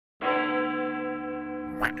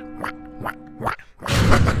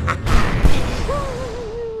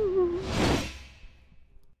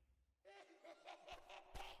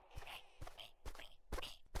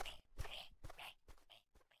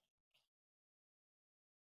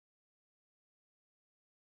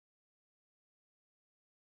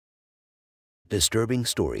Disturbing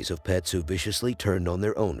stories of pets who viciously turned on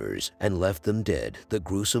their owners and left them dead. The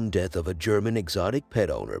gruesome death of a German exotic pet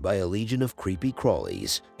owner by a legion of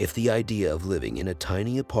creepy-crawlies. If the idea of living in a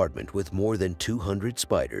tiny apartment with more than 200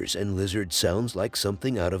 spiders and lizards sounds like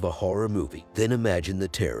something out of a horror movie, then imagine the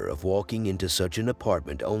terror of walking into such an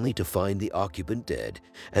apartment only to find the occupant dead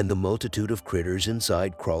and the multitude of critters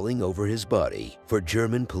inside crawling over his body. For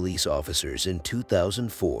German police officers in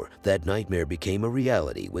 2004, that nightmare became a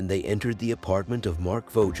reality when they entered the apartment of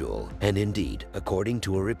Mark Vogel. And indeed, according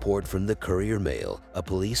to a report from the Courier Mail, a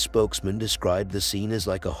police spokesman described the scene as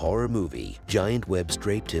like a horror movie. Giant webs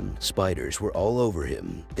draped him, spiders were all over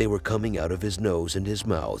him. They were coming out of his nose and his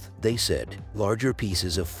mouth, they said. Larger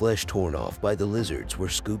pieces of flesh torn off by the lizards were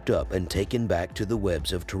scooped up and taken back to the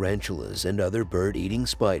webs of tarantulas and other bird-eating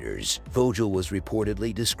spiders. Vogel was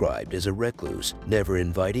reportedly described as a recluse, never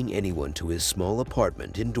inviting anyone to his small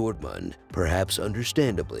apartment in Dortmund, perhaps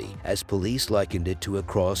understandably, as police likened it to a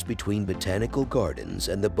cross between botanical gardens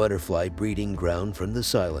and the butterfly breeding ground from the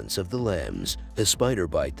Silence of the Lambs. The spider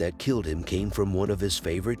bite that killed him came from one of his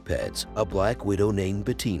favorite pets, a black widow named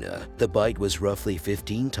Bettina. The bite was roughly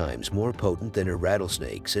 15 times more potent than a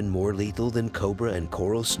rattlesnake's and more lethal than cobra and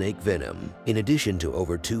coral snake venom. In addition to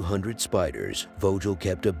over 200 spiders, Vogel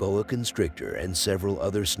kept a boa constrictor and several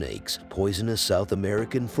other snakes, poisonous South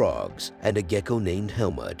American frogs, and a gecko named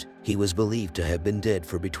Helmut. He was believed to have been dead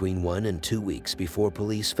for between 1 and 2 weeks before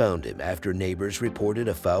police found him after neighbors reported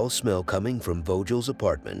a foul smell coming from Vogel's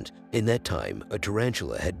apartment. In that time, a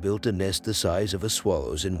tarantula had built a nest the size of a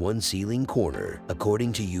swallow's in one ceiling corner.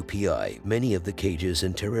 According to UPI, many of the cages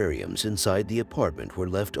and terrariums inside the apartment were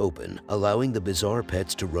left open, allowing the bizarre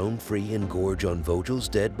pets to roam free and gorge on Vogel's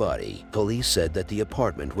dead body. Police said that the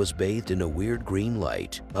apartment was bathed in a weird green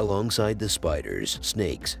light. Alongside the spiders,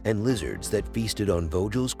 snakes, and lizards that feasted on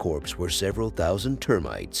Vogel's corpse were several thousand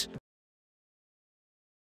termites.